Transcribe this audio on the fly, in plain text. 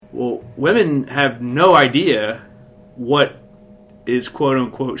Well, women have no idea what is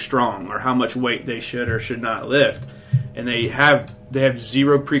quote-unquote strong or how much weight they should or should not lift. And they have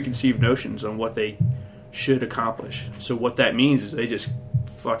zero preconceived notions on what they should accomplish. So what that means is they just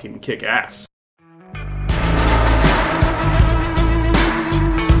fucking kick ass.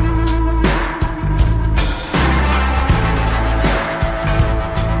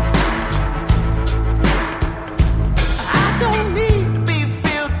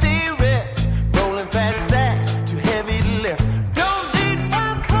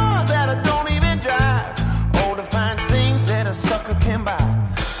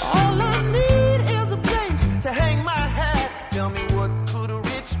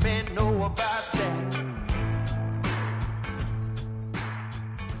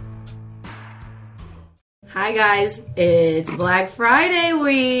 Hi guys, it's Black Friday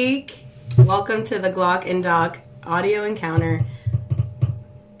week. Welcome to the Glock and Doc audio encounter.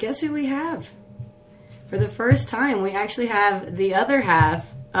 Guess who we have? For the first time, we actually have the other half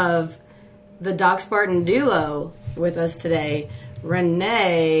of the Doc Spartan duo with us today.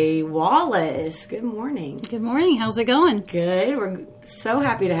 Renee Wallace. Good morning. Good morning. How's it going? Good. We're so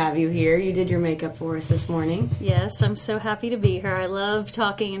happy to have you here. You did your makeup for us this morning. Yes, I'm so happy to be here. I love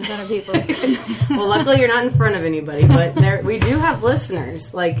talking in front of people. Well, luckily you're not in front of anybody, but we do have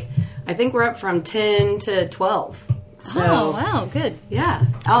listeners. Like, I think we're up from 10 to 12. So, oh, wow, good. Yeah.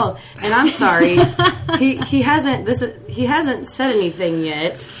 Oh, and I'm sorry. he hasn't said anything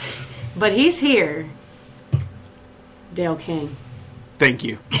yet, but he's here. Dale King. Thank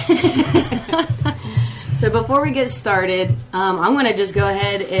you. So before we get started, I'm going to just go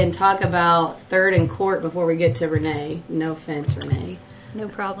ahead and talk about Third and Court before we get to Renee. No offense, Renee. No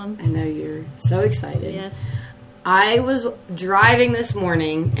problem. I know you're so excited. Yes. I was driving this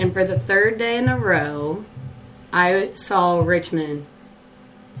morning, and for the third day in a row, I saw Richmond.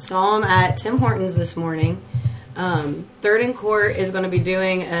 Saw him at Tim Hortons this morning. Third and Court is going to be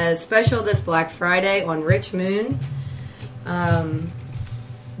doing a special this Black Friday on Rich Moon.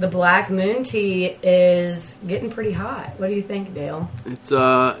 The Black Moon tea is getting pretty hot. What do you think, Dale? It's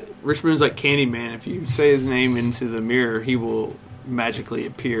Rich Moon's like Candyman. If you say his name into the mirror, he will magically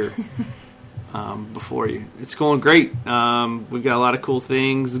appear before you. It's going great. We've got a lot of cool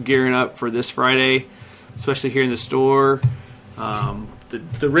things gearing up for this Friday, especially here in the store.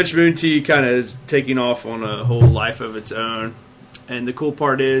 The Rich Moon tea kind of is taking off on a whole life of its own. And the cool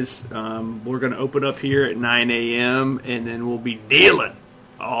part is we're going to open up here at 9 a.m. and then we'll be dealing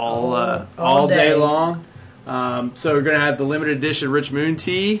all day long. So we're going to have the limited edition Rich Moon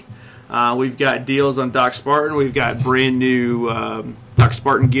tea. We've got deals on Doc Spartan. We've got brand new Doc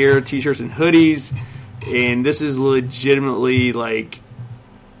Spartan gear, t-shirts and hoodies. And this is legitimately like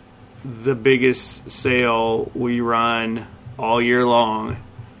the biggest sale we run all year long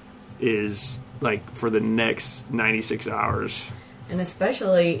is like for the next 96 hours. And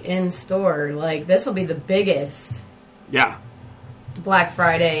especially in store, like this will be the biggest. Yeah. Black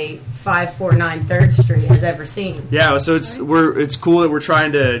Friday 549 3rd Street has ever seen. Yeah, so it's cool that we're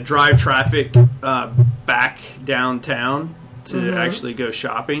trying to drive traffic back downtown to actually go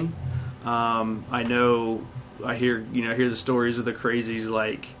shopping. I hear the stories of the crazies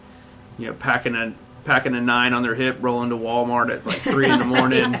like packing a 9 on their hip, rolling to Walmart at like 3 in the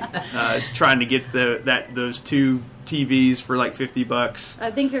morning, trying to get those two TVs for like $50. I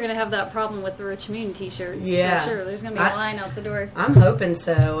think you're going to have that problem with the Rich Moon t-shirts. Yeah. For sure. There's going to be a line out the door. I'm hoping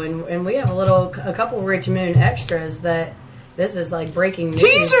so. And we have a couple Rich Moon extras that this is like breaking news.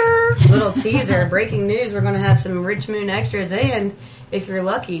 Teaser! Little teaser. Breaking news. We're going to have some Rich Moon extras. And if you're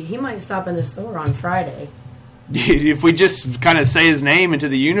lucky, he might stop in the store on Friday. If we just kind of say his name into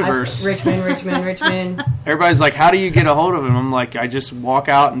the universe. Richmond. Everybody's like, how do you get a hold of him? I'm like, I just walk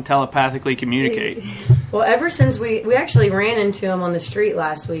out and telepathically communicate. Well, ever since we actually ran into him on the street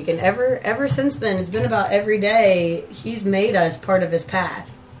last week, and ever since then, it's been about every day, he's made us part of his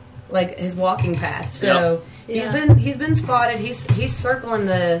path. Like his walking path. So he's been spotted. He's circling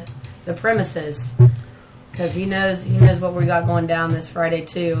the premises because he knows what we got going down this Friday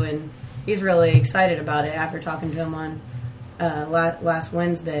too, and he's really excited about it after talking to him on last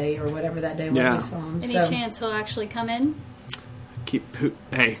Wednesday or whatever that day was. Yeah. We saw him. Any chance he'll actually come in?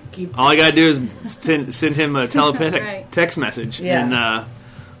 All I gotta do is send him a telepathic Right. text message, and that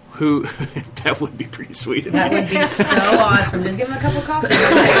would be pretty sweet. That would be so awesome. Just give him a cup of coffee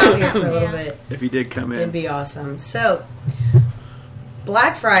and out here for a little bit. If he did come in, it'd be awesome. So,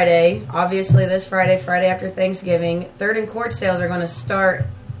 Black Friday, obviously this Friday after Thanksgiving. Third and Court sales are going to start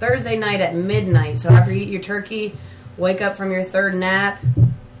Thursday night at midnight. So after you eat your turkey, wake up from your third nap,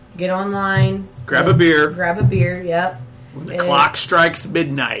 get online. Grab a beer. Yep. When the clock strikes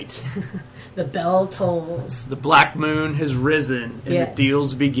midnight. The bell tolls. The black moon has risen, and the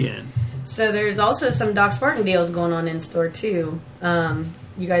deals begin. So there's also some Doc Spartan deals going on in store, too.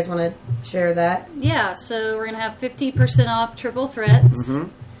 You guys want to share that? Yeah, so we're going to have 50% off triple threats.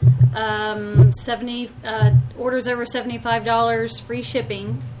 Mm-hmm. 70 orders over $75, free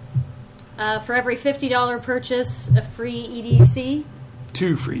shipping. For every $50 purchase, a free EDC.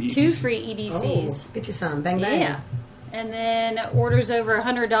 2 free EDCs. 2 free EDCs. Oh, get you some. Bang, bang. Yeah. And then orders over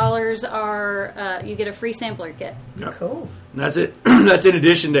 $100 are, you get a free sampler kit. Yep. Cool. And that's it. That's in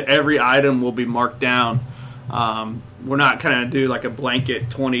addition to every item will be marked down. We're not kind of do like a blanket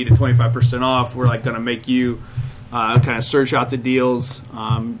 20 to 25% off. We're like going to make you kind of search out the deals.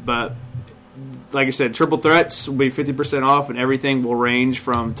 But like I said, triple threats will be 50% off, and everything will range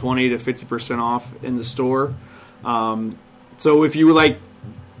from 20 to 50% off in the store. So if you're like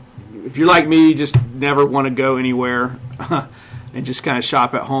me, just never want to go anywhere and just kind of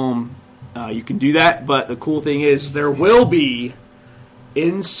shop at home, you can do that. But the cool thing is there will be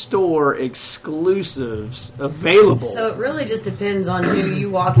in-store exclusives available. So it really just depends on who you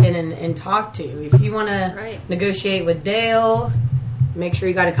walk in and talk to. If you want to negotiate with Dale, make sure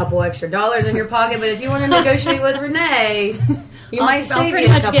you got a couple extra dollars in your pocket. But if you want to negotiate with Renee, I'll pretty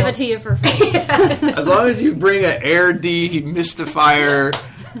much give it to you for free. As long as you bring an air demystifier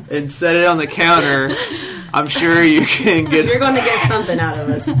and set it on the counter, I'm sure you can get... You're going to get something out of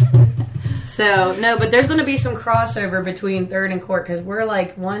us. So, no, but there's going to be some crossover between Third and Court because we're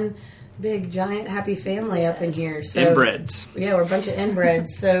like one big, giant, happy family up in here. So, inbreds. Yeah, we're a bunch of inbreds.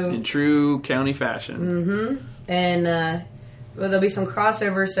 So in true county fashion. Mm-hmm. And there'll be some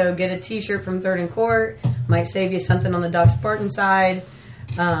crossover, so get a T-shirt from Third and Court. Might save you something on the Doc Spartan side.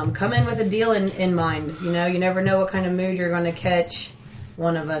 Come in with a deal in mind. You know, you never know what kind of mood you're going to catch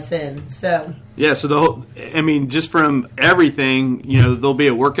one of us in. So yeah, so just from everything, there'll be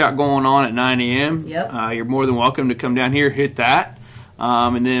a workout going on at 9 a.m. Yep. You're more than welcome to come down here, hit that.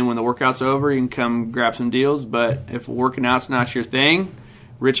 And then when the workout's over, you can come grab some deals. But if working out's not your thing,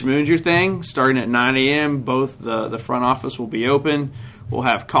 Rich Moon's your thing. Starting at 9 a.m., both the front office will be open. We'll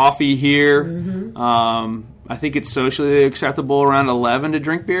have coffee here. Mm-hmm. I think it's socially acceptable around 11 to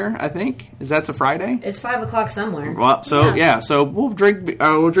drink beer, I think. That's a Friday? It's 5 o'clock somewhere. Well, so we'll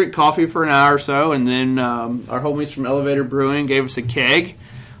drink coffee for an hour or so, and then our homies from Elevator Brewing gave us a keg.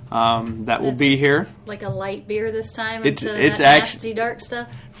 That will be here. Like a light beer this time it's instead of that nasty dark stuff?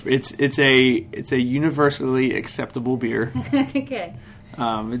 It's a universally acceptable beer. Okay.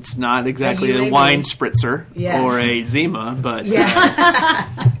 It's not exactly a wine spritzer or a Zima, but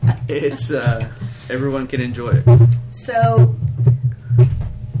it's everyone can enjoy it. So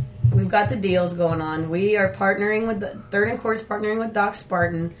we've got the deals going on. We are partnering with Third and Court's partnering with Doc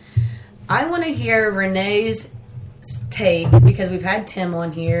Spartan. I want to hear Renee's take because we've had Tim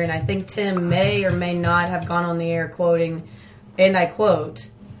on here, and I think Tim may or may not have gone on the air quoting, and I quote,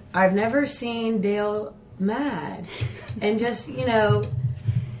 "I've never seen Dale mad," and just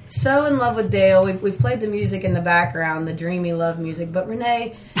so in love with Dale. We've played the music in the background, the dreamy love music. But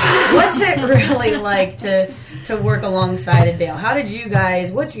Renee, what's it really like to work alongside of Dale? How did you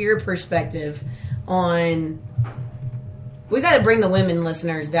guys? What's your perspective on? We got to bring the women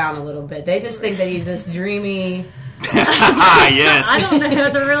listeners down a little bit. They just think that he's this dreamy. Yes. I don't know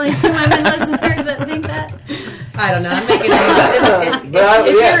the really women listeners that think that. I don't know. I'm making it up.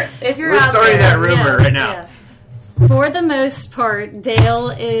 If you're We're out starting there, that rumor right now. Yeah. For the most part,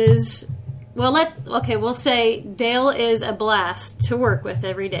 Dale is we'll say Dale is a blast to work with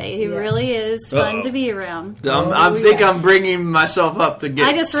every day. He really is fun to be around. I think I'm bringing myself up to get.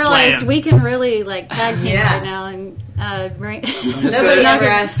 I just realized slammed. we can really tag team right now, and nobody ever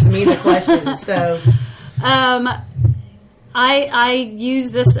asks me the question. So, I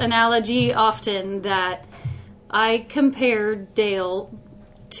use this analogy often that I compare Dale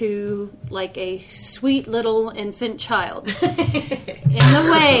to like a sweet little infant child in the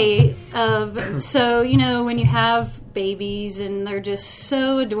way of, when you have babies and they're just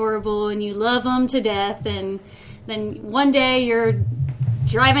so adorable and you love them to death, and then one day you're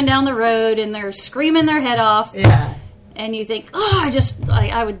driving down the road and they're screaming their head off, and you think,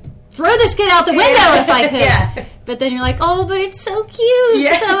 I would throw this kid out the window if I could. But then you're like, but it's so cute,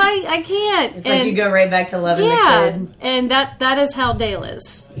 so I can't. It's like you go right back to loving the kid. And that is how Dale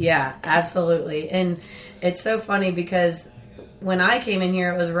is. Yeah, absolutely. And it's so funny because when I came in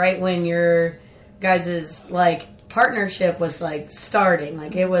here, it was right when your guys' partnership was starting.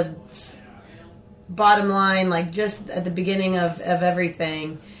 It was bottom line, just at the beginning of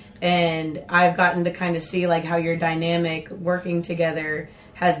everything. And I've gotten to kind of see how your dynamic working together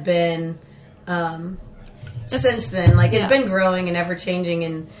has been since then. Like, it's yeah. been growing and ever changing,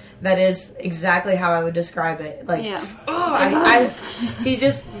 and that is exactly how I would describe it. Like, he's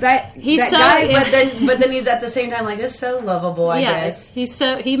just that he's guy, but then he's at the same time like just so lovable. I guess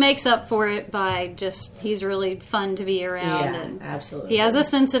he makes up for it by just he's really fun to be around. Yeah, and absolutely. He has a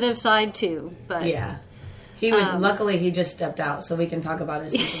sensitive side too, but yeah. He would. Luckily, he just stepped out, so we can talk about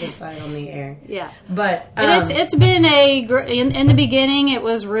his sensitive side on the air. Yeah, but and it's been in the beginning. It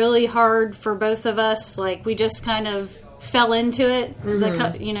was really hard for both of us. Like, we just kind of fell into it.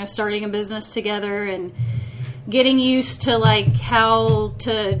 Starting a business together and getting used to like how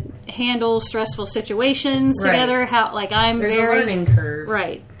to handle stressful situations together. How there's a learning curve,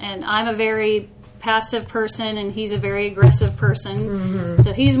 right? And I'm a very passive person, and he's a very aggressive person.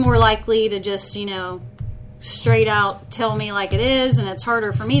 So he's more likely to just straight out tell me like it is, and it's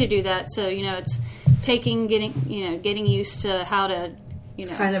harder for me to do that. So it's getting used to how to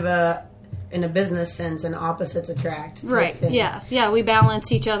it's kind of in a business sense, an opposites attract, right thing. Yeah, we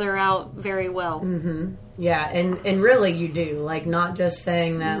balance each other out very well. Yeah, and really you do, like, not just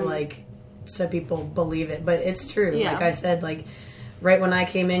saying that like so people believe it, but it's true. Like I said, like right when I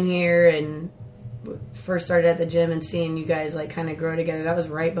came in here and first started at the gym and seeing you guys like kind of grow together, that was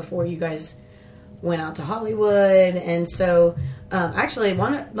right before you guys went out to Hollywood. And so actually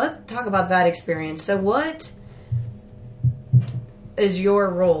let's talk about that experience. So what is your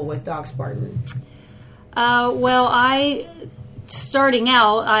role with Doc Spartan? Starting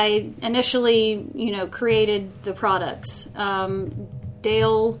out, I initially created the products.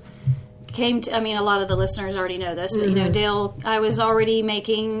 Dale came to, a lot of the listeners already know this, but Dale, I was already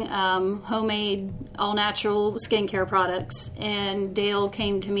making homemade all-natural skincare products, and Dale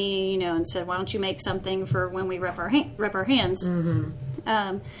came to me, and said, why don't you make something for when we rep our hands?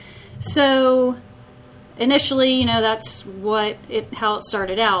 So initially, that's how it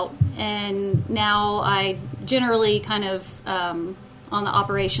started out, and now I generally kind of on the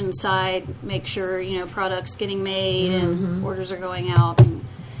operations side make sure products getting made and orders are going out, and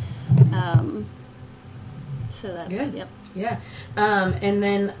so that's good. Yep. Yeah. And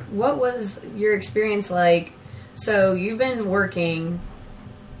then what was your experience like? So you've been working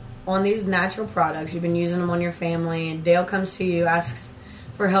on these natural products, you've been using them on your family, and Dale comes to you, asks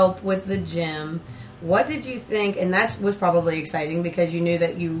for help with the gym. What did you think? And that was probably exciting because you knew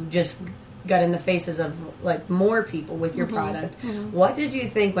that you just got in the faces of like more people with your product. What did you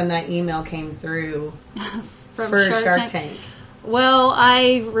think when that email came through for Shark Tank? Well,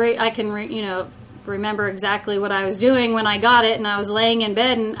 I can remember exactly what I was doing when I got it, and I was laying in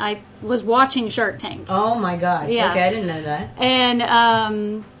bed and I was watching Shark Tank. Oh my gosh! Yeah. Okay, I didn't know that.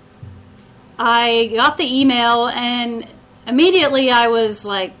 And I got the email, and immediately I was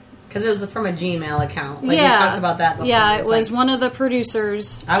like, because it was from a Gmail account. Like we talked about that before. Yeah, it was one of the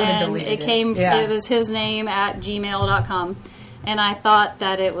producers. I would have deleted it. It was his name at gmail.com. And I thought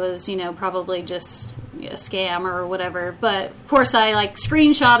that it was, probably just a scam or whatever. But, of course, I,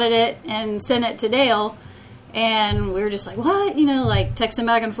 screenshotted it and sent it to Dale. And we were just like, what? Texting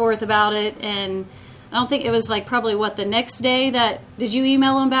back and forth about it. And I don't think it was, probably, the next day did you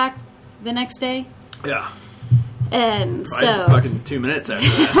email him back the next day? Yeah. And probably so fucking 2 minutes after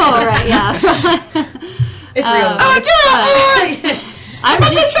that. Oh, right, yeah. It's real. I'm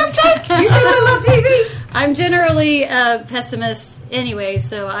on the Shark Tank. You said I love TV. I'm generally a pessimist anyway,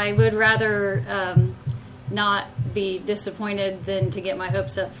 so I would rather not be disappointed than to get my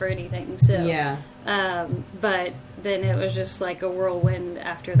hopes up for anything. So yeah. But then it was just like a whirlwind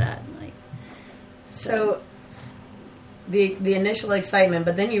after that. So the initial excitement,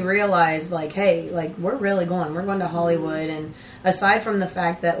 but then you realize, hey, we're really going. We're going to Hollywood, and aside from the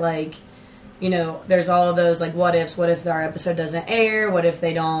fact that, there's all of those, what ifs. What if our episode doesn't air? What if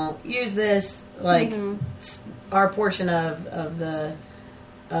they don't use this? Our portion of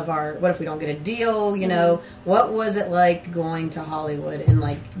our, what if we don't get a deal? What was it like going to Hollywood and,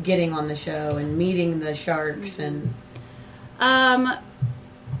 getting on the show and meeting the sharks and...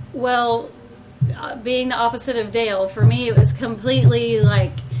 Well... being the opposite of Dale, for me it was completely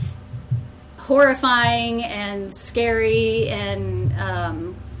horrifying and scary, and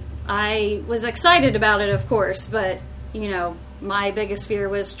I was excited about it, of course, but my biggest fear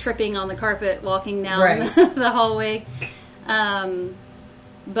was tripping on the carpet walking down the hallway.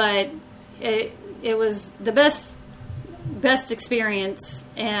 But it was the best experience,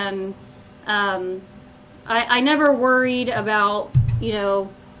 and I never worried about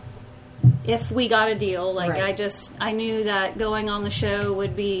if we got a deal. I knew that going on the show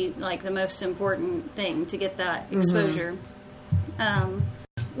would be the most important thing to get that exposure.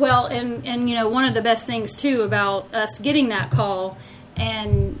 Well, and one of the best things too about us getting that call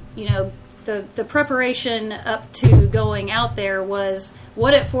and the preparation up to going out there was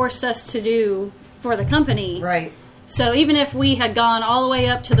what it forced us to do for the company. Right. So even if we had gone all the way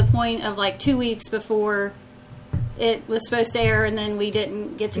up to the point of like 2 weeks before it was supposed to air and then we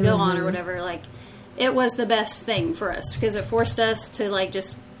didn't get to go on or whatever, like it was the best thing for us because it forced us to like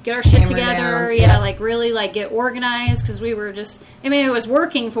just get our shit together. Yeah, like really like get organized because we were just, I mean, it was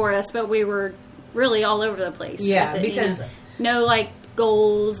working for us, but we were really all over the place. Yeah, with it, because no like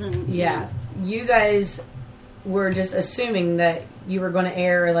goals and you guys were just assuming that you were going to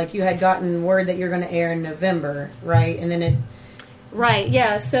air, like you had gotten word that you're going to air in November, right? And then it... Right,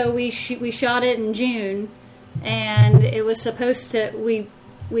 yeah. So we shot it in June, and it was supposed to...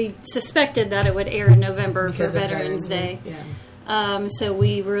 We suspected that it would air in November because for Veterans Day. Yeah. So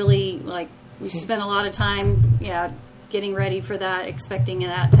we really, like, we spent a lot of time, getting ready for that, expecting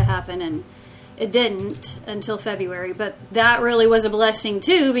that to happen, and it didn't until February. But that really was a blessing,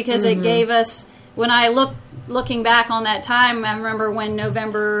 too, because it gave us... When I looking back on that time, I remember when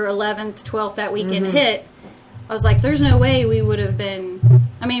November 11th, 12th, that weekend hit, I was like, there's no way we would have been,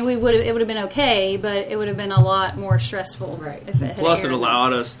 I mean, it would have been okay, but it would have been a lot more stressful. Right. If it had Plus, aired. it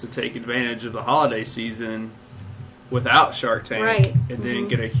allowed us to take advantage of the holiday season without Shark Tank Right. and then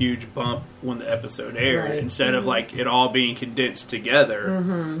get a huge bump when the episode aired Right. instead of like it all being condensed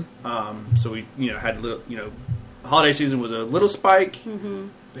together. So we, had a little, holiday season was a little spike.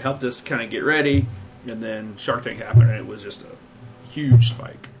 It helped us kind of get ready, and then Shark Tank happened, and it was just a huge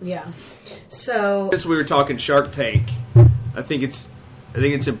spike. Yeah. So Since we were talking Shark Tank, I think it's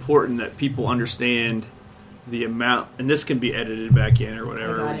important that people understand the amount, and this can be edited back in or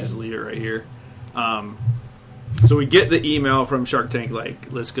whatever. We just leave it right here. So we get the email from Shark Tank,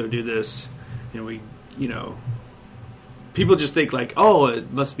 like, let's go do this, and we, people just think like, oh,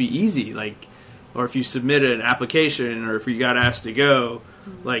 it must be easy, like, or if you submit an application, or if you got asked to go.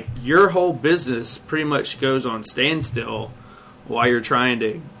 Like, your whole business pretty much goes on standstill while you're trying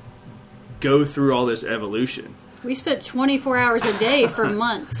to go through all this evolution. We spent 24 hours a day for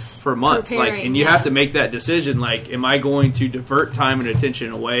months. Like, and you have to make that decision. Like, am I going to divert time and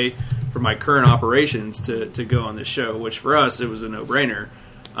attention away from my current operations to go on this show? Which for us, it was a no-brainer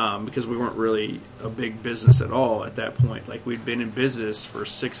because we weren't really a big business at all at that point. Like, we'd been in business for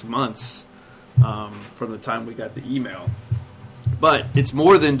 6 months from the time we got the email. But it's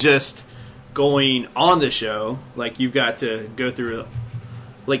more than just going on the show. Like, you've got to go through,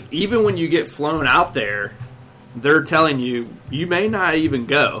 like, even when you get flown out there, they're telling you, you may not even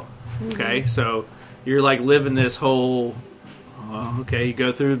go. Okay? So you're, like, living this whole, you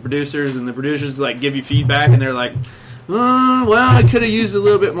go through the producers, and the producers, like, give you feedback, and they're like, well, I could have used a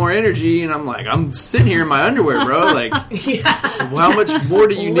little bit more energy. And I'm like, I'm sitting here in my underwear, bro. Like, how much more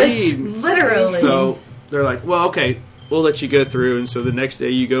do you need? Literally. So they're like, well, okay, we'll let you go through. And so the next day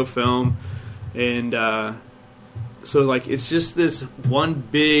you go film. And so, like, it's just this one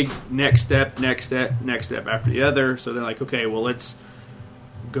big next step after the other. So they're like, okay, well, let's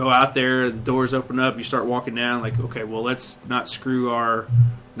go out there. The doors open up. You start walking down. Like, okay, well, let's not screw our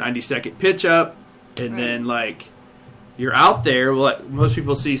 90-second pitch up. And then, like, you're out there. Well, most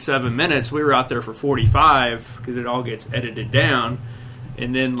people see 7 minutes. We were out there for 45 because it all gets edited down.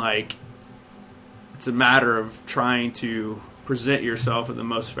 And then, like, it's a matter of trying to present yourself in the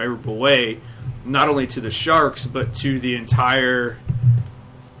most favorable way, not only to the Sharks, but to the entire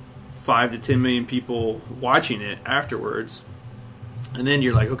 5 to 10 million people watching it afterwards. And then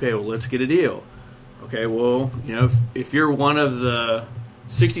you're like, okay, well, let's get a deal. Okay, well, if you're one of the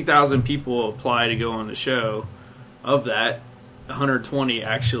 60,000 people apply to go on the show, of that, 120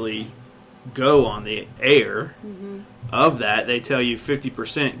 actually go on the air. Of that, they tell you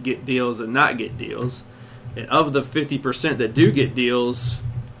 50% get deals and not get deals. And of the 50% that do get deals,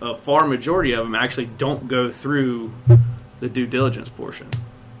 a far majority of them actually don't go through the due diligence portion.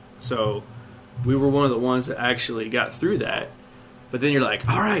 So we were one of the ones that actually got through that. But then you're like,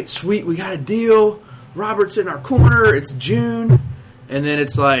 all right, sweet, we got a deal. Robert's in our corner. It's June. And then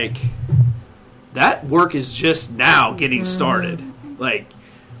it's like, that work is just now getting started. Like,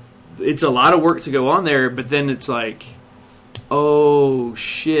 it's a lot of work to go on there, but then it's like, oh,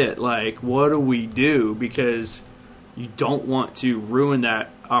 shit, like, what do we do? Because you don't want to ruin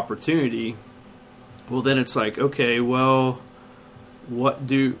that opportunity. Well, then it's like, okay, well, what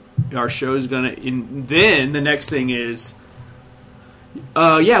do our show's going to... And then the next thing is,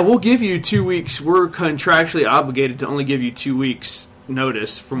 we'll give you 2 weeks. We're contractually obligated to only give you 2 weeks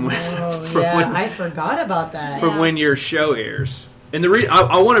notice from when, I forgot about that. From when your show airs. And the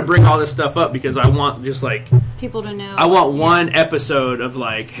I want to bring all this stuff up because I want just like people to know. I want one episode of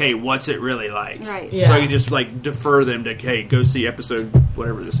like, hey, what's it really like? Right. Yeah. So I can just like defer them to, hey, go see episode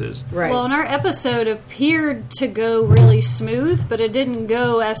whatever this is. Right. Well, and our episode appeared to go really smooth, but it didn't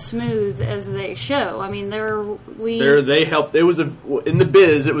go as smooth as they show. I mean, They helped. It was in the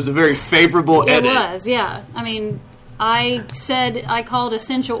biz. It was a very favorable edit. It was, yeah. I mean, I called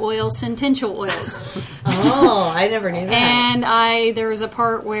essential oils sentential oils. Oh, I never knew that. And there was a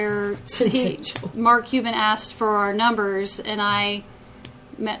part where Mark Cuban asked for our numbers, and I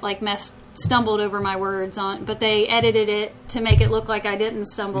stumbled over my words but they edited it to make it look like I didn't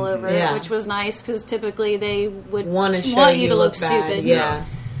stumble over it, which was nice because typically they would want you to look stupid. Yeah.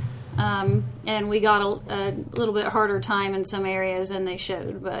 And we got a little bit harder time in some areas than they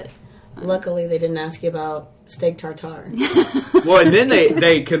showed, but luckily they didn't ask you about steak tartare. Well, and then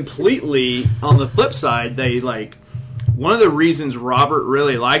they completely, on the flip side, one of the reasons Robert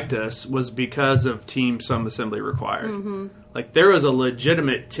really liked us was because of Team Some Assembly Required. Mm-hmm. Like, there was a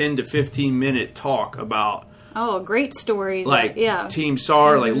legitimate 10 to 15 minute talk about... Oh, a great story. Team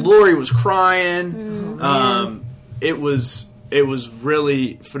SAR. Mm-hmm. Like, Lori was crying. Mm-hmm. It was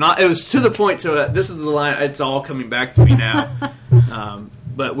really phenomenal. It was to the point this is the line, it's all coming back to me now.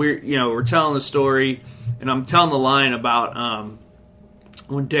 But we're telling the story, and I'm telling the line about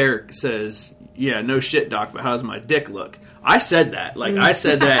when Derek says, yeah, no shit, Doc, but how does my dick look? I said that. I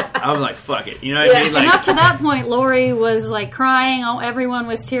said that. I was like, fuck it. You know what I mean? And up to that point, Lori was crying. Everyone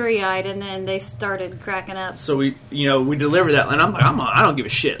was teary-eyed, and then they started cracking up. So we deliver that, and I'm like, I don't give a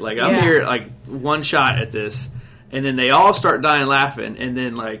shit. I'm here, one shot at this. And then they all start dying laughing, and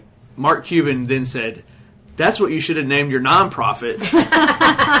then, Mark Cuban then said, that's what you should have named your nonprofit.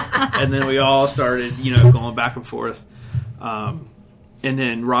 And then we all started, going back and forth. And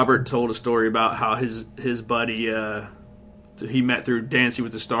then Robert told a story about how his buddy he met through Dancing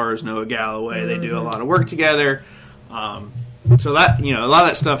with the Stars, Noah Galloway. Mm-hmm. They do a lot of work together. So that a lot of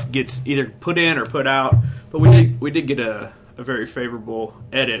that stuff gets either put in or put out. But we did get a very favorable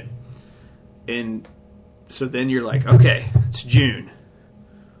edit. And so then you're like, okay, it's June.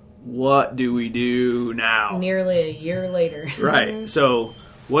 What do we do now? Nearly a year later. Right. So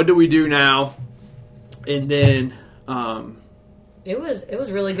what do we do now? And then it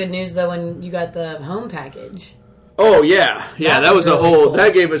was really good news though when you got the home package. Oh yeah. That was really a whole cool.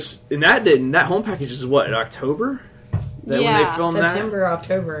 That gave us, and that home package is what, in October? When they filmed September,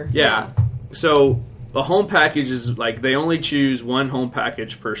 October. Yeah. So a home package is they only choose one home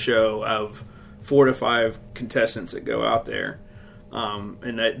package per show of 4 to 5 contestants that go out there.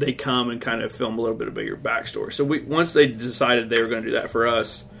 And they come and kind of film a little bit about your backstory. So once they decided they were going to do that for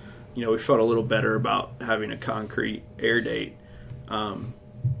us, we felt a little better about having a concrete air date.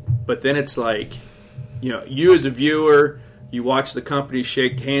 But then it's you as a viewer, you watch the company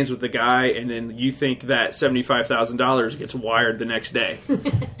shake hands with the guy, and then you think that $75,000 gets wired the next day. You know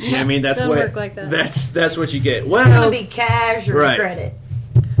what I mean? That's Doesn't work like that. That's what you get. Well, it's going to be cash or credit.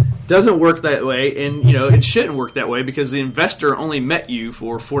 Doesn't work that way, and it shouldn't work that way because the investor only met you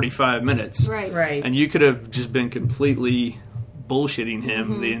for 45 minutes. Right. And you could have just been completely bullshitting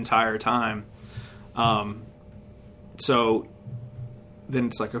him the entire time. So then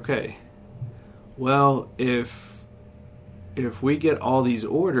it's okay. Well, if we get all these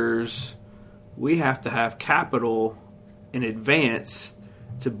orders, we have to have capital in advance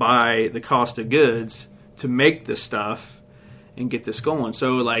to buy the cost of goods to make the stuff and get this going.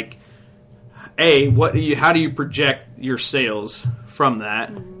 So how do you project your sales from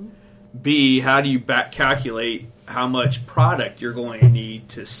that? Mm-hmm. B, how do you back calculate how much product you're going to need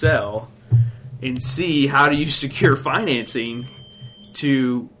to sell? And C, how do you secure financing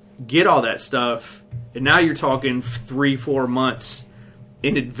to get all that stuff? And now you're talking 3-4 months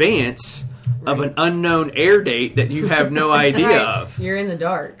in advance of an unknown air date that you have no idea of. You're in the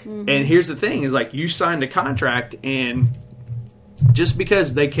dark. Mm-hmm. And here's the thing, is you signed a contract, and just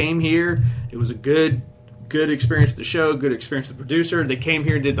because they came here, it was a good experience with the show, good experience with the producer, they came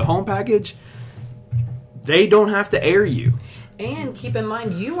here and did the home package, they don't have to air you. And keep in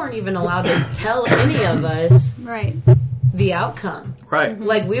mind, you weren't even allowed to tell any of us the outcome. Right.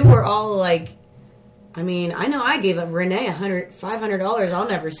 We were all I know I gave up Renee $500 I'll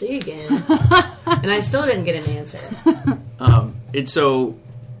never see again. And I still didn't get an answer. And so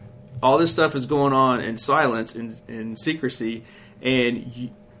all this stuff is going on in silence, in secrecy,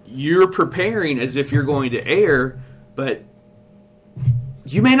 and you're preparing as if you're going to air, but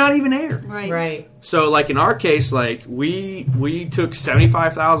you may not even air. Right. So, in our case, we took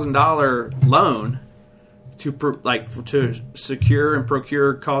 $75,000 loan to secure and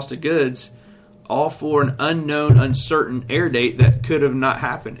procure cost of goods, all for an unknown, uncertain air date that could have not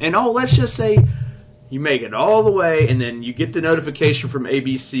happened. And let's just say You make it all the way, and then you get the notification from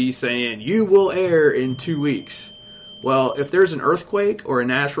ABC saying, you will air in 2 weeks. Well, if there's an earthquake or a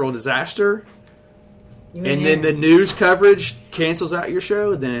natural disaster, and then the news coverage cancels out your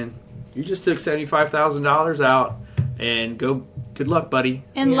show, then you just took $75,000 out, and good luck, buddy.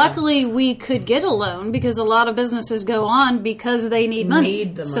 And luckily, we could get a loan, because a lot of businesses go on because they need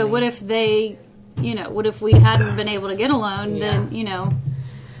money. So what if what if we hadn't been able to get a loan, then,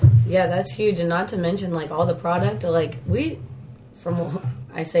 Yeah, that's huge. And not to mention, like, all the product, like,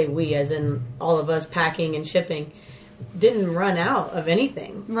 I say we, as in all of us packing and shipping, didn't run out of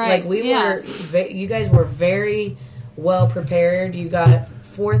anything. Right. Like, you guys were very well prepared. You got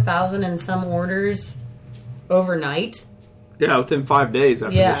 4,000 and some orders overnight. Yeah, within 5 days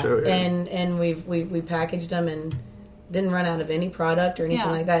after the show. Yeah, and we packaged them and didn't run out of any product or anything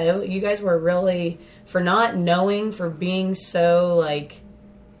like that. You guys were really, for not knowing, for being so, like,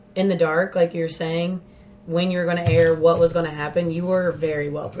 in the dark, like you're saying, when you're going to air, what was going to happen, you were very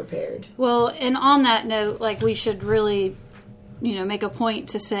well prepared. Well, and on that note, like, we should really, make a point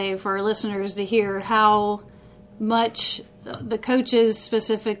to say for our listeners to hear how much the coaches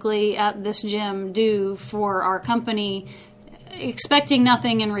specifically at this gym do for our company, expecting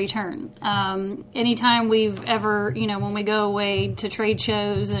nothing in return. Anytime we've ever, when we go away to trade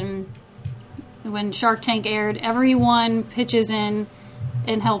shows and when Shark Tank aired, everyone pitches in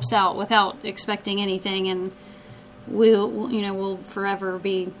and helps out without expecting anything, and we'll forever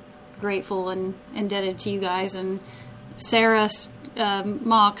be grateful and indebted to you guys. And Sarah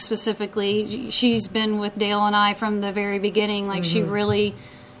Mock specifically, she's been with Dale and I from the very beginning. Like, she really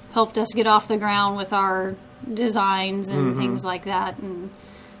helped us get off the ground with our designs and things like that, and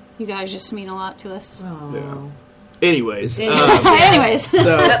you guys just mean a lot to us. Yeah. Anyways, so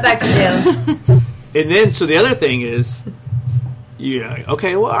back to Dale. And then, so the other thing is,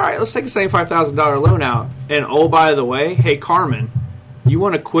 okay, well, all right, let's take a $75,000 loan out. And oh, by the way, hey, Carmen, you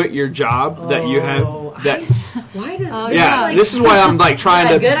want to quit your job that you have? Why does? This is why I'm like trying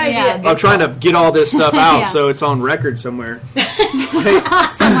to. Good idea. I'm trying to get all this stuff out so it's on record somewhere.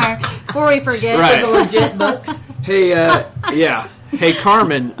 Somewhere before we forget. Right. The legit books. Hey, Hey,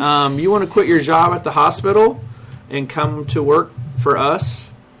 Carmen, you want to quit your job at the hospital and come to work for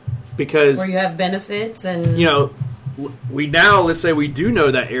us? Because where you have benefits and we now, let's say we do know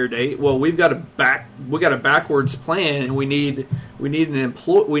that air date. Well, we got a backwards plan, and we need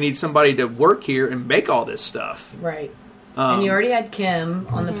somebody to work here and make all this stuff. Right. And you already had Kim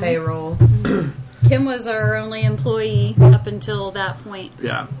on the payroll. Kim was our only employee up until that point.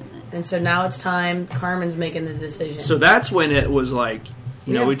 Yeah. And so now it's time. Carmen's making the decision. So that's when it was like,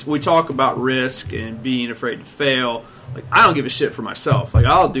 we talk about risk and being afraid to fail. Like, I don't give a shit for myself. Like,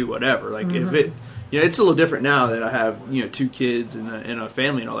 I'll do whatever. Like, if it, it's a little different now that I have, 2 kids and a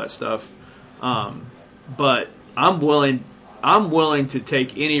family and all that stuff. But I'm willing to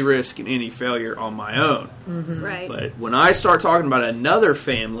take any risk and any failure on my own. Right. But when I start talking about another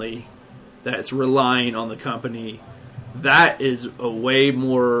family that's relying on the company, that is a way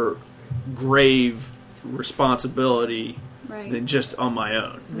more grave responsibility than just on my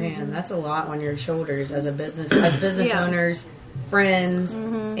own. Man, that's a lot on your shoulders as business owners, friends,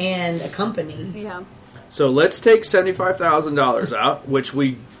 and a company. Yeah. So let's take $75,000 out, which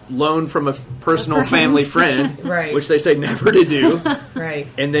we loaned from a personal family friend, which they say never to do. Right.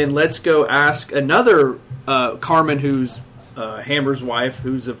 And then let's go ask another Carmen, who's Hammer's wife,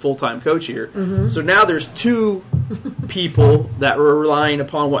 who's a full-time coach here. So now there's 2 people that were relying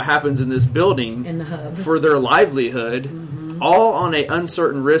upon what happens in this building in the hub for their livelihood, all on an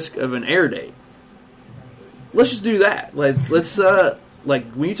uncertain risk of an air date. Let's just do that. Let's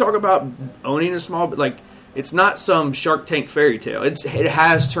like, when you talk about owning a small, like, it's not some Shark Tank fairy tale. It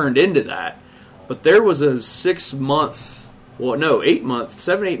has turned into that. But there was a 8-month,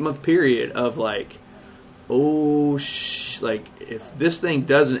 7-8 month period of like, like, if this thing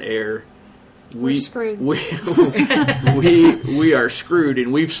doesn't air, we're screwed. We are screwed,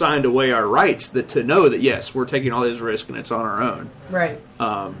 and we've signed away our rights to know that, yes, we're taking all this risk and it's on our own. Right.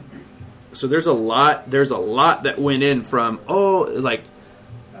 So there's a lot that went in from,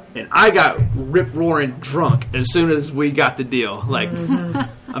 and I got rip-roaring drunk as soon as we got the deal. Like,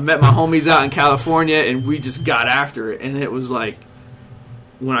 I met my homies out in California, and we just got after it. And it was like,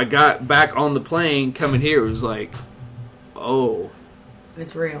 when I got back on the plane coming here, it was like,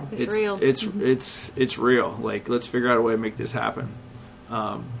 it's real. It's real. Like, let's figure out a way to make this happen.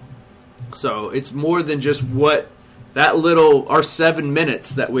 So it's more than just our 7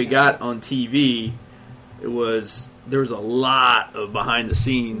 minutes that we got on TV. There was a lot of behind the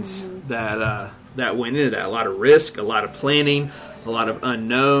scenes that went into that. A lot of risk, a lot of planning, a lot of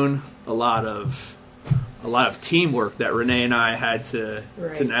unknown, a lot of a lot of teamwork that Renee and I had to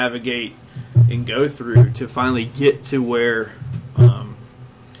Right. navigate and go through to finally get to where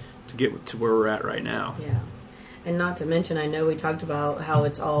we're at right now. Yeah. And not to mention, I know we talked about how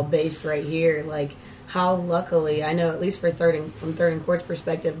it's all based right here. Like, how luckily, I know at least from Third and Court's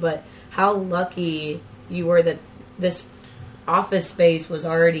perspective, but how lucky you were that this office space was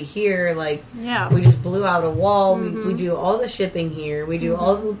already here. Like, Yeah. we just blew out a wall. We do all the shipping here. We do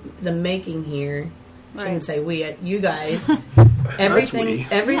all the making here. I shouldn't say we, you guys.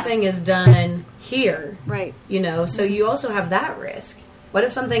 Everything is done here. Right. You know, so you also have that risk. What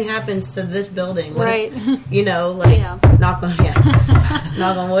if something happens to this building? What Right. if, you know, like, Yeah. knock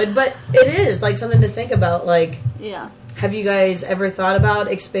on wood. But it is, like, something to think about. Like, Yeah. have you guys ever thought about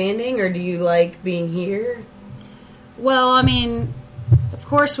expanding, or do you like being here? Well, I mean, of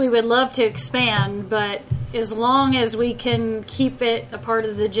course we would love to expand, but as long as we can keep it a part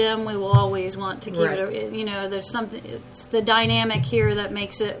of the gym, we will always want to keep Right. it. You know, there's something, it's the dynamic here that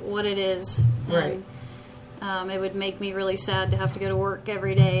makes it what it is. Right. And, it would make me really sad to have to go to work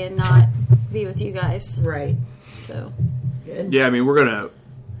every day and not be with you guys. Right. So, Good. Yeah, I mean, we're gonna,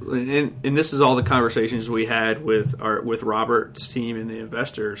 and this is all the conversations we had with Robert's team and the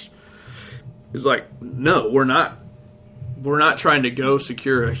investors. It's like, no, we're not trying to go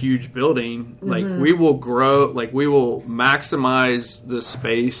secure a huge building. Like, we will grow, like, we will maximize the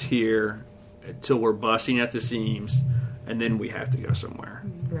space here until we're busting at the seams, and then we have to go somewhere.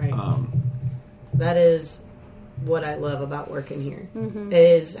 Right. Um, That is what I love about working here,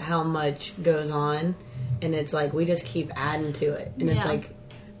 is how much goes on, and it's like we just keep adding to it, and it's Yeah. like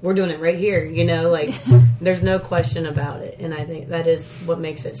we're doing it right here, you know, like there's no question about it, and I think that is what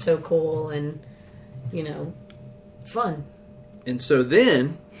makes it so cool and, you know, fun. and so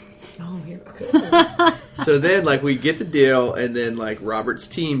then, Here we go. like, we get the deal, and then, like, Robert's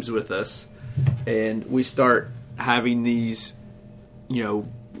team's with us, and we start having these, you know,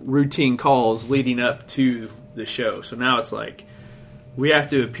 routine calls leading up to the show. So now it's like we have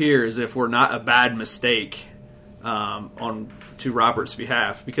to appear as if we're not a bad mistake to Robert's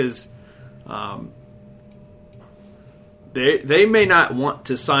behalf, because they may not want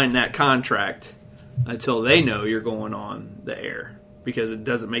to sign that contract until they know you're going on the air, because it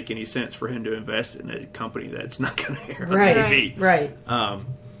doesn't make any sense for him to invest in a company that's not going to air on Right. TV. Right.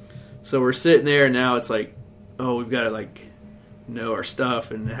 So we're sitting there, and now it's like, oh, we've got to, like, know our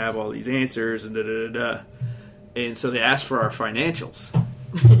stuff and have all these answers and da-da-da-da. And so they asked for our financials.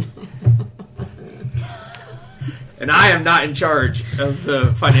 And I am not in charge of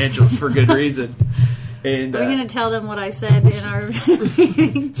the financials for good reason. And are we going to tell them what I said in our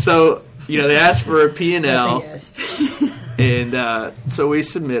meeting? so, you know, they asked for a P&L. That's a yes. And so we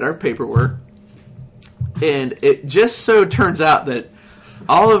submit our paperwork. And it just so turns out that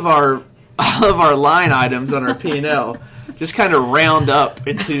all of our line items on our P&L just kind of round up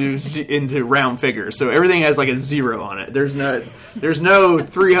into round figures. So everything has like a 0 on it. There's no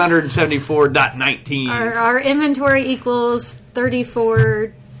 374.19. Our inventory equals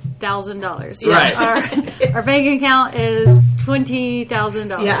 $34,000. Right. Our bank account is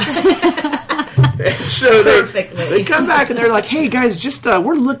 $20,000. Yeah. So Perfectly. they come back and they're like, "Hey guys, just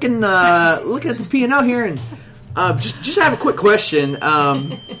we're looking at the P&L here, and just have a quick question.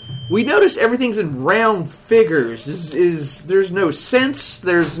 We notice everything's in round figures. Is there's no cents?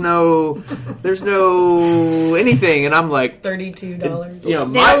 There's no anything?" And I'm like, $32. you know,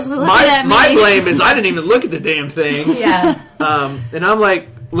 Dale's looking at my me. blame is I didn't even look at the damn thing. Yeah. And I'm like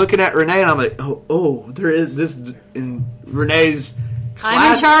looking at Renee, and I'm like, oh, there is this. And Renee's.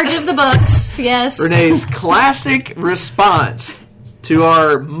 I'm in charge of the books, yes. Renee's classic response to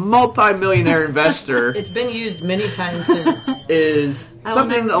our multi-millionaire investor It's been used many times since. is I will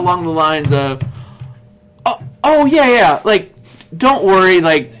something never- along the lines of, oh yeah, like, don't worry,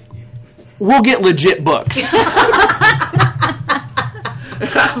 like, we'll get legit books.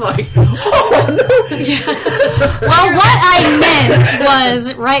 I'm like, oh no. Well, what I meant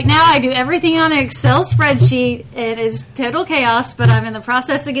was, right now I do everything on an Excel spreadsheet. It is total chaos, but I'm in the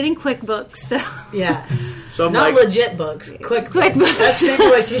process of getting QuickBooks. So Yeah. So I'm Not like, legit books. Quick QuickBooks. That's maybe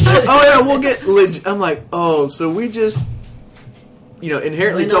what you should. oh yeah, we'll get legit. I'm like, oh, so we just, you know,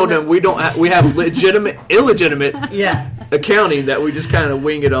 inherently We told know them we have legitimate, illegitimate Yeah. accounting that we just kind of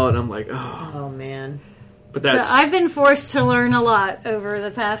wing it all. And I'm like, oh, Oh man. but So that's I've been forced to learn a lot over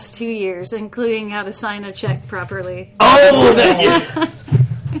the past 2 years, including how to sign a check properly. oh that. Yeah.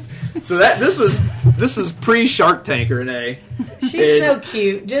 So this was pre Shark Tank, Renee. She's so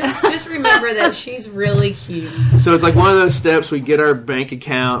cute. Just remember that she's really cute. So it's like one of those steps. We get our bank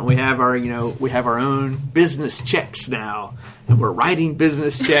account. We have our own business checks now, and we're writing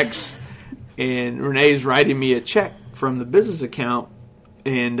business checks. and Renee's writing me a check from the business account,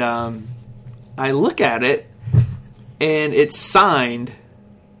 and I look at it, and it's signed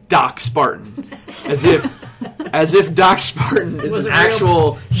Doc Spartan, as if Doc Spartan is an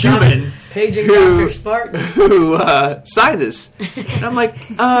actual human paging Dr. Spartan who signed this. And I'm like,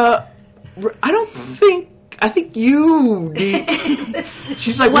 I think you need...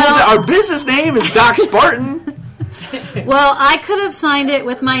 She's like, well, our business name is Doc Spartan. Well, I could have signed it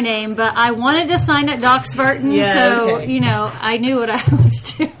with my name, but I wanted to sign it Doc Spartan, so, I knew what I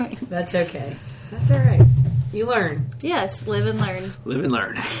was doing. That's okay. That's all right. You learn. Yes, live and learn. Live and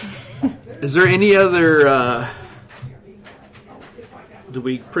learn. Is there any other... did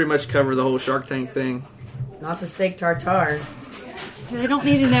we pretty much cover the whole Shark Tank thing? Not the steak tartare. I don't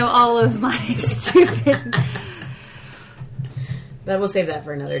need to know all of my stupid... But we'll save that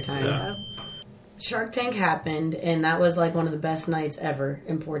for another time. Yeah. Shark Tank happened, and that was like one of the best nights ever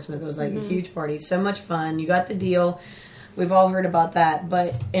in Portsmouth. It was like a huge party. So much fun. You got the deal. We've all heard about that.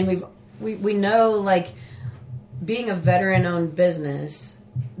 And we know, like, being a veteran-owned business,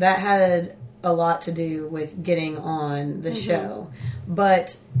 that had a lot to do with getting on the show.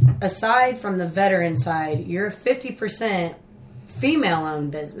 But aside from the veteran side, you're a 50%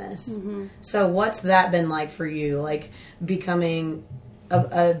 female-owned business. So what's that been like for you? Like, becoming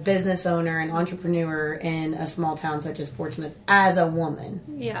a business owner, an entrepreneur in a small town such as Portsmouth as a woman?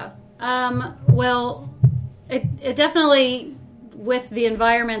 Yeah. Well, it definitely, with the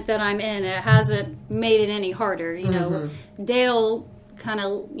environment that I'm in, it hasn't made it any harder. You know, Dale kind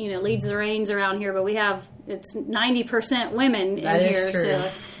of, leads the reins around here, but it's 90% women in here. True.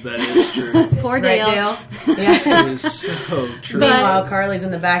 So That is true. poor Dale. Right, Dale? Yeah. It is so true. Meanwhile, Carly's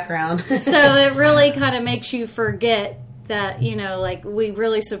in the background. So it really kind of makes you forget that, like, we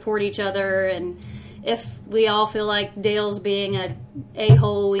really support each other, and if we all feel like Dale's being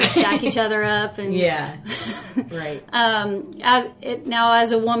a-hole, we back each other up. And Yeah. Right.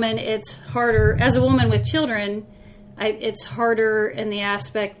 As a woman, it's harder. As a woman with children, it's harder in the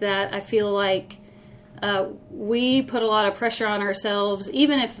aspect that I feel like we put a lot of pressure on ourselves,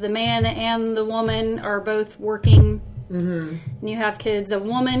 even if the man and the woman are both working and you have kids. A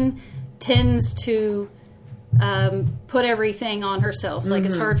woman tends to put everything on herself. Like,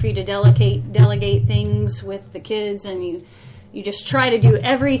 it's hard for you to delegate things with the kids, and you just try to do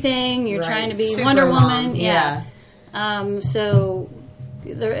everything. You're trying to be Super Wonder mom. Woman. Yeah. So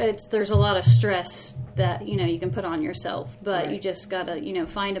there's a lot of stress that you can put on yourself, but you just gotta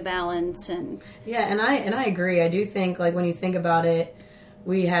find a balance. And and I agree. I do think, like, when you think about it,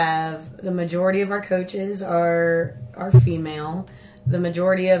 we have the majority of our coaches are female. The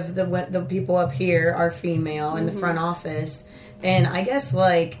majority of the people up here are female in the front office. And I guess,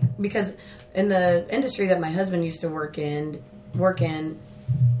 like, because in the industry that my husband used to work in,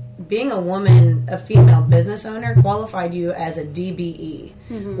 being a woman, a female business owner, qualified you as a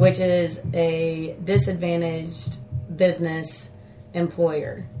DBE, which is a disadvantaged business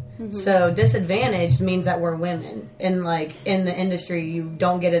employer. So disadvantaged means that we're women, and, like, in the industry, you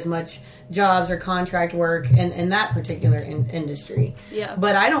don't get as much jobs or contract work in that particular industry. Yeah.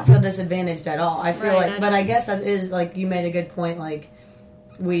 But I don't feel disadvantaged at all. I feel Right, but I guess that is, like, you made a good point. Like,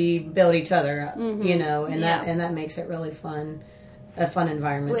 we build each other up, and that makes it really fun. A fun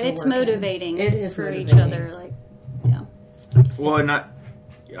environment. Well, to it's work motivating. In. It is for motivating. each other. Like, yeah. Well, and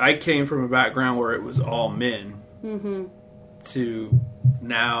I came from a background where it was all men. To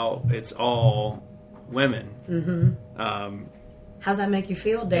now it's all women. How's that make you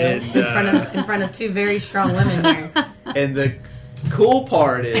feel, Dale? And, in front of two very strong women here. And the cool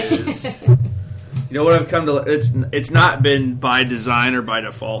part is, what I've come to, it's not been by design or by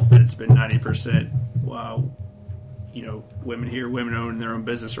default that it's been 90%. Wow, women here, women own their own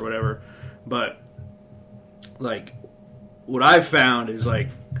business or whatever. But, like, what I've found is, like,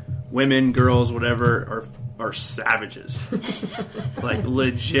 women, girls, whatever, are savages. Like,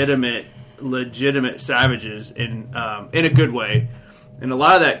 legitimate savages in a good way. And a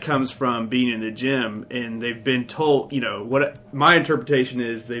lot of that comes from being in the gym, and they've been told, what my interpretation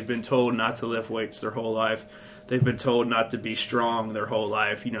is, they've been told not to lift weights their whole life. They've been told not to be strong their whole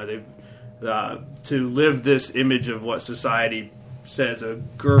life. They've to live this image of what society says a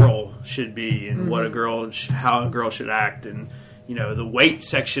girl should be, and what how a girl should act. And the weight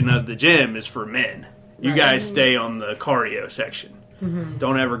section of the gym is for men. You guys stay on the cardio section.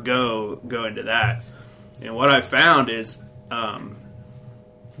 Don't ever go into that. And what I found is,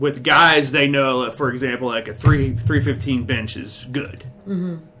 with guys, they know, for example, like a 315 bench is good.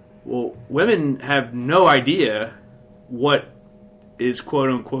 Well, women have no idea what is quote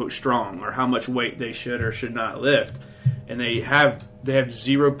unquote strong, or how much weight they should or should not lift. and they have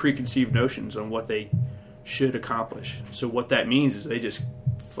zero preconceived notions on what they should accomplish. So what that means is they just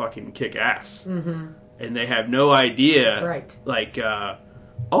fucking kick ass, and they have no idea. That's right. Like,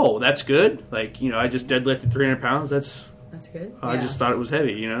 oh, that's good. Like, I just deadlifted 300 pounds. That's good. I just thought it was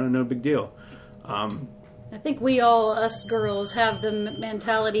heavy. No big deal. I think us girls, have the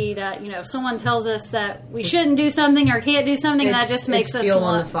mentality that, if someone tells us that we shouldn't do something or can't do something, that just makes us fuel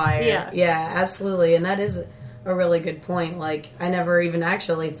want on the fire. Yeah, absolutely. And that is a really good point. Like, I never even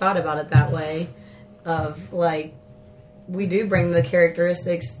actually thought about it that way of, like, we do bring the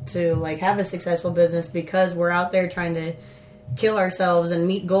characteristics to, like, have a successful business because we're out there trying to kill ourselves and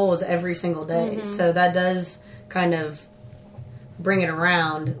meet goals every single day. So that does kind of bring it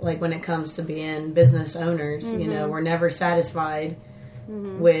around, like when it comes to being business owners. We're never satisfied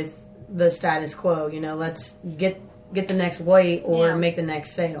with the status quo. Let's get the next weight or make the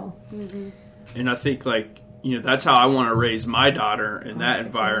next sale. And I think, like, that's how I want to raise my daughter in that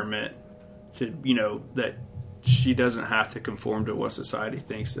environment, to that she doesn't have to conform to what society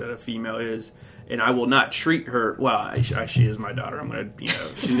thinks that a female is. And I will not treat her well. She is my daughter. I'm gonna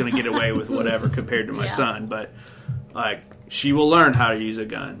she's gonna get away with whatever compared to my son, but like, she will learn how to use a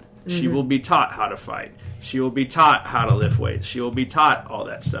gun. She will be taught how to fight. She will be taught how to lift weights. She will be taught all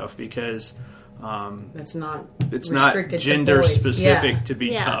that stuff because it's not gender specific to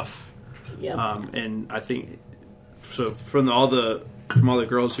be Yeah. tough. Yep. And I think so from all the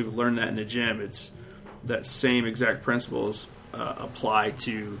girls who've learned that in the gym, it's that same exact principles apply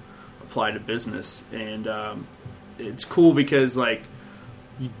to business, and it's cool because, like,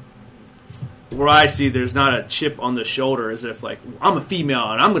 where I see, there's not a chip on the shoulder as if, like, I'm a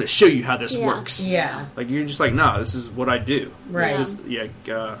female and I'm going to show you how this works. Yeah. Like, you're just like, nah, this is what I do. Right.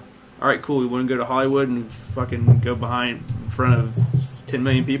 All right, cool. We want to go to Hollywood and fucking go in front of 10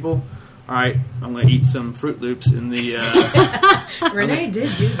 million people. All right, I'm going to eat some Fruit Loops in the... Renee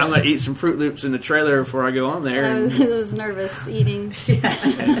did do that. I'm going to eat some Fruit Loops in the trailer before I go on there. I was nervous eating.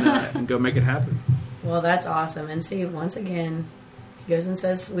 And go make it happen. Well, that's awesome. And see, once again, he goes and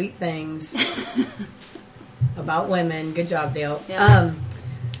says sweet things about women. Good job, Dale. Yeah.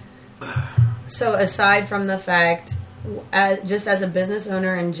 So aside from the fact, just as a business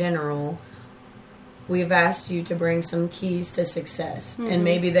owner in general, we've asked you to bring some keys to success. And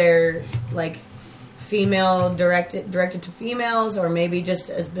maybe they're, like, female directed to females, or maybe just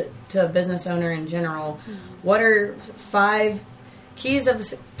to a business owner in general. What are 5 keys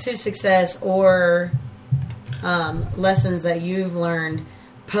to success or lessons that you've learned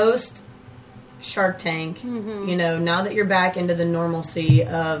post Shark Tank? Now that you're back into the normalcy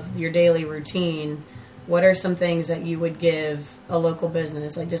of your daily routine, what are some things that you would give a local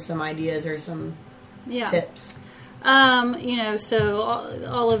business, like just some ideas or some tips? So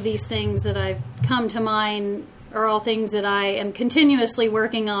all of these things that I've come to mind are all things that I am continuously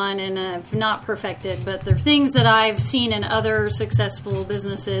working on and have not perfected, but they're things that I've seen in other successful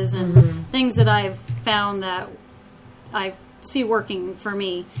businesses and things that I've found that I see working for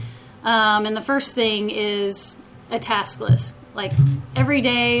me. And the first thing is a task list. Like, every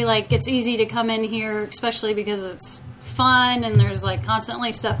day, like, it's easy to come in here, especially because it's fun and there's, like,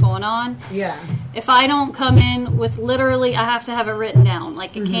 constantly stuff going on. Yeah. If I don't come in with literally, I have to have it written down.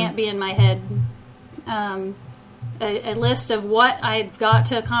 Like, it can't be in my head. A list of what I've got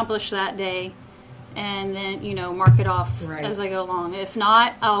to accomplish that day, and then, mark it off as I go along. If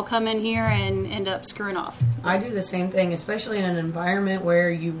not, I'll come in here and end up screwing off. I do the same thing, especially in an environment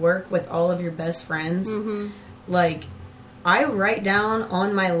where you work with all of your best friends. Like, I write down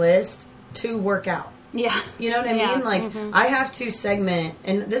on my list to work out. Yeah. You know what I mean? Like, I have to segment,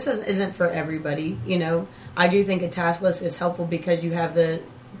 and this isn't for everybody, I do think a task list is helpful because you have the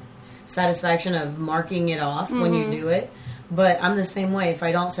satisfaction of marking it off when you do it. But I'm the same way. If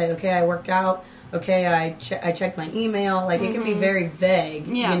I don't say, okay, I worked out, okay, I checked my email, like, it can be very vague,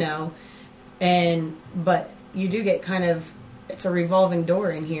 but you do get kind of, it's a revolving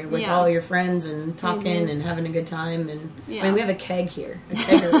door in here with all your friends and talking and having a good time. And I mean, we have a keg here, a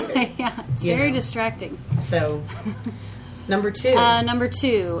kegerator. It's very distracting. So, number 2.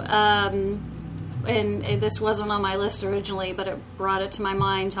 And this wasn't on my list originally, but it brought it to my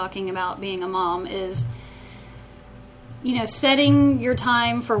mind talking about being a mom, is, setting your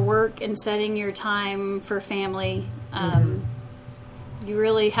time for work and setting your time for family. You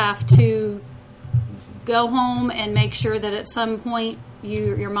really have to go home and make sure that at some point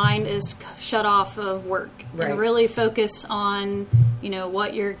your mind is shut off of work and really focus on,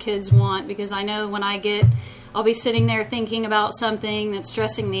 what your kids want. Because I know when I'll be sitting there thinking about something that's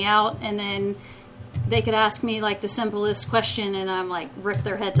stressing me out, and then they could ask me like the simplest question and I'm like rip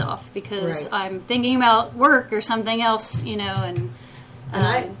their heads off because Right. I'm thinking about work or something else, you know, and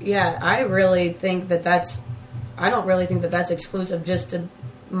I really think that's, I don't really think that that's exclusive just to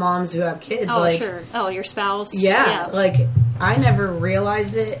moms who have kids. oh, like, sure. Oh, your spouse. Yeah, like I never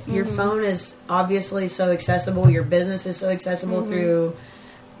realized it. Your phone is obviously so accessible. Your business is so accessible through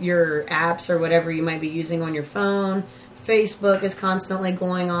your apps or whatever you might be using on your phone. Facebook is constantly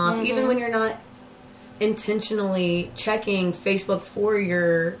going off. Even when you're not intentionally checking Facebook for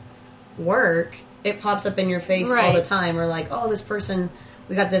your work, it pops up in your face all Right. the time. Or like, oh, this person,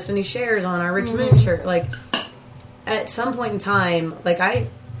 we got this many shares on our Rich Moon shirt. Like, at some point in time, like I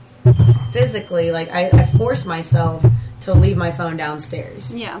physically, like I force myself to leave my phone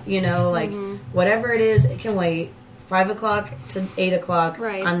downstairs. Yeah. You know, like whatever it is, it can wait. 5 o'clock to 8 o'clock.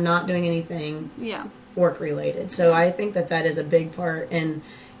 Right. I'm not doing anything Yeah. work related. So I think that that is a big part. And,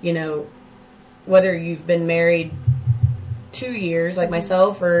 you know, whether you've been married 2 years like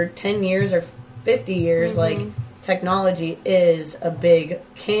myself or 10 years or 50 years, like technology is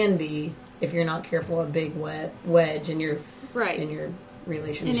can be, if you're not careful, a big wedge in your Right.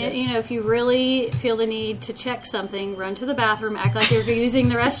 relationship. And you know, if you really feel the need to check something, run to the bathroom, act like you're using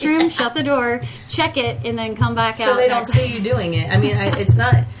the restroom, shut the door, check it, and then come back out. So they don't see you doing it. I mean, it's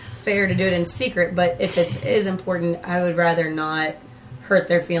not fair to do it in secret, but if it is important, I would rather not hurt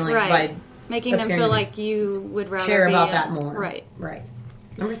their feelings by making them appearing feel to like you would rather care be, about that more. Right. Right.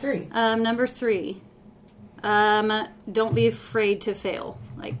 Number 3. Number 3. Don't be afraid to fail.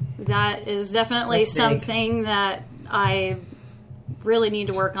 Like that is definitely That's big. something that I really need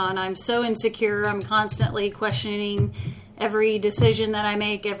to work on. I'm so insecure. I'm constantly questioning every decision that I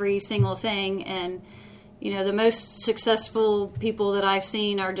make, every single thing. And, you know, the most successful people that I've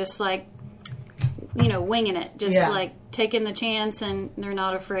seen are just like, you know, winging it, just like taking the chance, and they're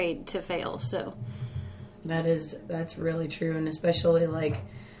not afraid to fail. So that's really true. And especially like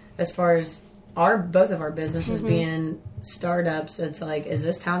as far as both of our businesses being startups, it's like, is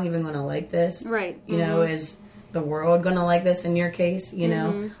this town even going to like this? Right. You know, is the world going to like this in your case? You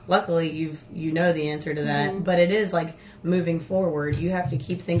know, luckily you know the answer to that, but it is like moving forward. You have to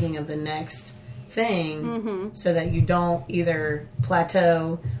keep thinking of the next thing so that you don't either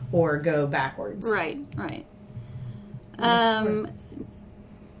plateau or go backwards. Right.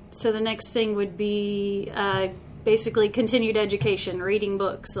 So the next thing would be basically continued education, reading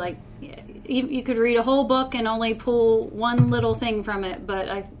books. Like you could read a whole book and only pull one little thing from it,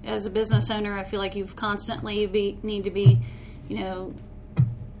 but as a business owner, I feel like you've constantly need to be, you know,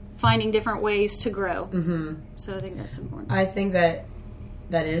 finding different ways to grow. So I think that's important. I think that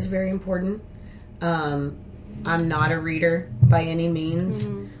is very important. I'm not a reader by any means.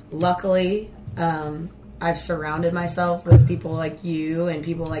 Luckily, I've surrounded myself with people like you and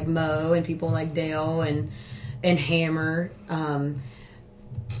people like Mo and people like Dale and Hammer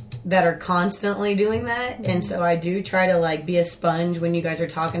that are constantly doing that. And so I do try to like be a sponge when you guys are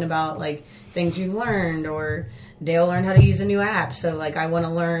talking about like things you've learned, or Dale learned how to use a new app. So like I want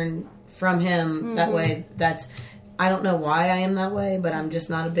to learn from him that way. I don't know why I am that way, but I'm just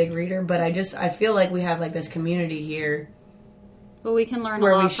not a big reader. But I feel like we have like this community here. Well, we can learn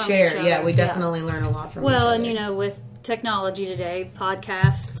where a lot we from share. each other. Yeah, we definitely learn a lot from each other. Well, and you know, with technology today,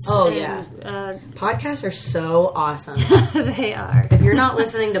 podcasts. Oh, and, podcasts are so awesome. they are. If you're not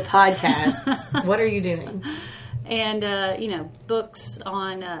listening to podcasts, what are you doing? And, you know, books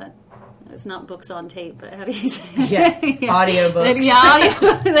on, it's not books on tape, but how do you say it? Yeah, audiobooks. Yeah,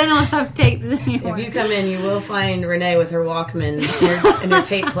 audio. They don't have tapes anymore. If you come in, you will find Renee with her Walkman and her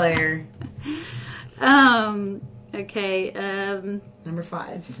tape player. Okay. Number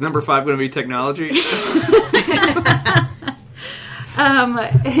 5. Is number 5 going to be technology?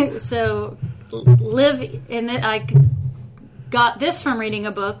 So live in it. I got this from reading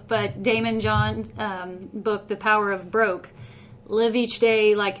a book, but Damon John's book, The Power of Broke. Live each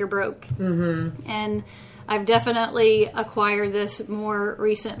day like you're broke. And I've definitely acquired this more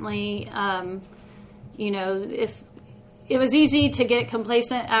recently. You know, if it was easy to get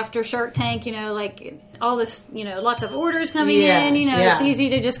complacent after Shark Tank, you know, like all this, you know, lots of orders coming in, you know, it's easy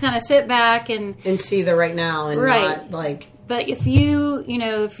to just kind of sit back and see the right now and not like. But if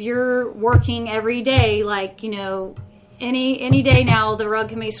if you're working every day, like, you know, any day now, the rug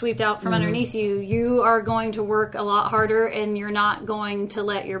can be swept out from underneath you. You are going to work a lot harder, and you're not going to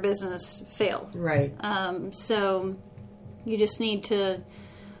let your business fail. Right. So you just need to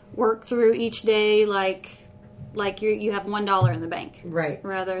work through each day like you have $1 in the bank, right?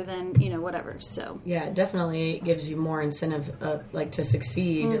 Rather than whatever. So yeah, it definitely gives you more incentive, like to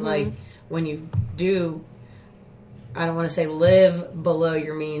succeed. Like when you do, I don't want to say live below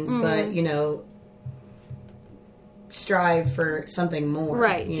your means, but strive for something more.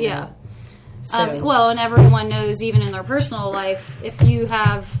 Right, you yeah. know? So, Well, and everyone knows, even in their personal life, if you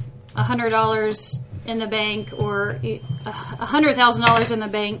have $100 in the bank or $100,000 in the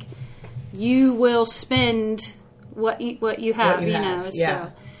bank, you will spend what you have, you know. Yeah.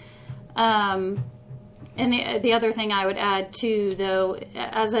 So, and the other thing I would add too, though,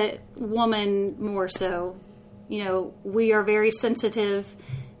 as a woman more so, you know, we are very sensitive,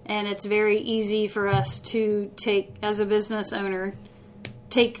 and it's very easy for us to take, as a business owner,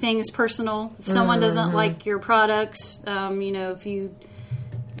 take things personal. If someone doesn't like your products, you know, if you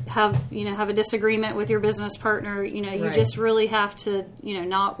have a disagreement with your business partner, you know, you just really have to, you know,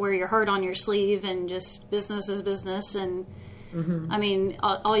 not wear your heart on your sleeve, and just business is business. And I mean,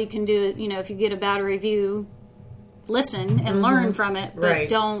 all you can do, you know, if you get a bad review, listen and learn from it, but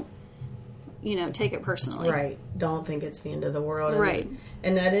don't, you know, take it personally. Right. Don't think it's the end of the world. Right.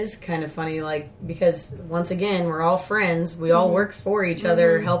 And that is kind of funny, like, because once again, we're all friends. We all work for each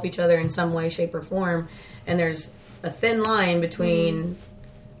other, help each other in some way, shape, or form. And there's a thin line between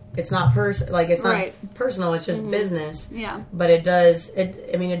it's not it's not personal, it's just business. Yeah. But it does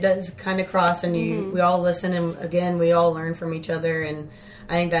kind of cross, and we all listen, and again, we all learn from each other. And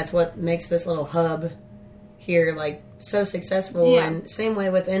I think that's what makes this little hub here, like, so successful. And same way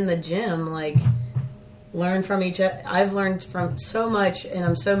within the gym, like, learn from each other. I've learned from so much, and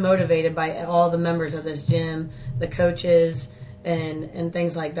I'm so motivated by all the members of this gym, the coaches, and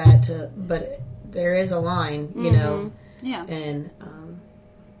things like that. But there is a line, you know, and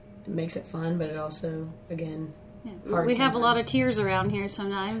it makes it fun, but it also, again, hard. We have a lot of tears around here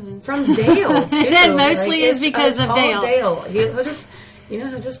sometimes, and from Dale too. And mostly is because of Dale. He'll just, you know,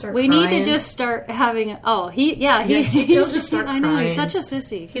 he'll just start. We crying. need to just start having. He'll just start I know, crying. he's such a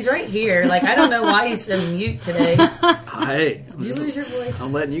sissy. He's right here. Like, I don't know why he's so mute today. Hey, Did you lose your voice?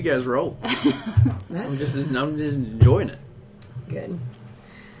 I'm letting you guys roll. That's I'm just enjoying it. good.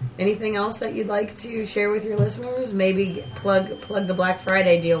 Anything else that you'd like to share with your listeners? Maybe plug the Black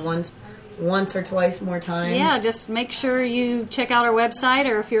Friday deal once or twice more times. Yeah, just make sure you check out our website,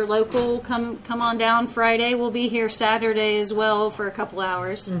 or if you're local, come on down Friday. We'll be here Saturday as well for a couple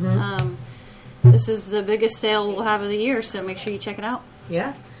hours. This is the biggest sale we'll have of the year, so make sure you check it out.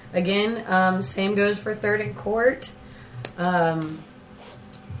 Yeah. Again, same goes for Third and Court.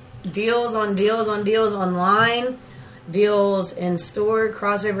 Deals on deals on deals online. Deals in store,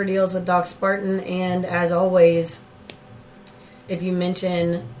 crossover deals with Doc Spartan, and as always, if you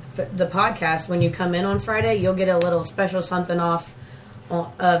mention the podcast when you come in on Friday, you'll get a little special something off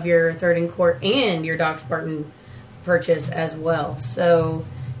of your Third and Court and your Doc Spartan purchase as well. So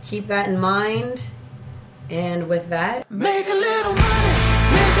keep that in mind. And with that, make a little money,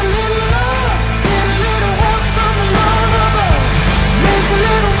 make a little love, get a little help from the Lord above. Make a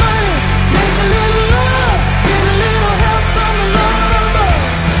little money, make a little love, get a little help from the Lord above.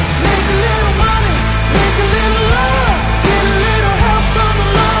 Make a little money, make a little love, get a little help from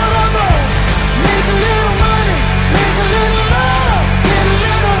the Lord above. Make a little money, make a little love, get a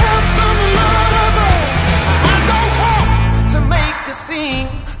little help from the Lord above. I don't want to make a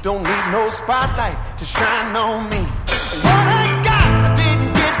scene, don't need no spotlight to shine on me. What I got, I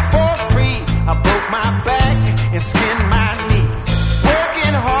didn't get for free. I broke my back and skinned my knees,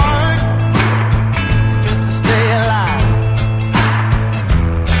 working hard just to stay alive.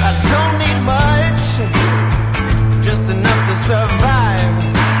 I don't need much, just enough to survive.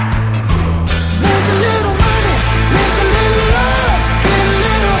 Make a little money, make a little love, get a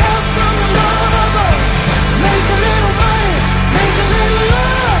little help from the Lord above. Make a little money, make a little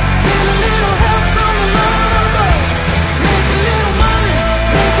love, get a little help from the Lord above. Make a little money,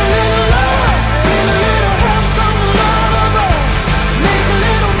 make a little love, get a little help from the Lord above. Make a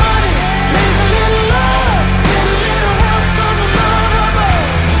little money, make a little love, get a little help from the Lord above.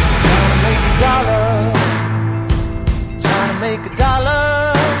 Trying to make a dollar, trying to make a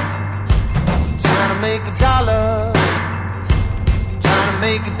dollar, trying to make a dollar, trying to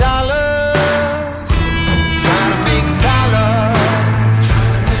make a dollar.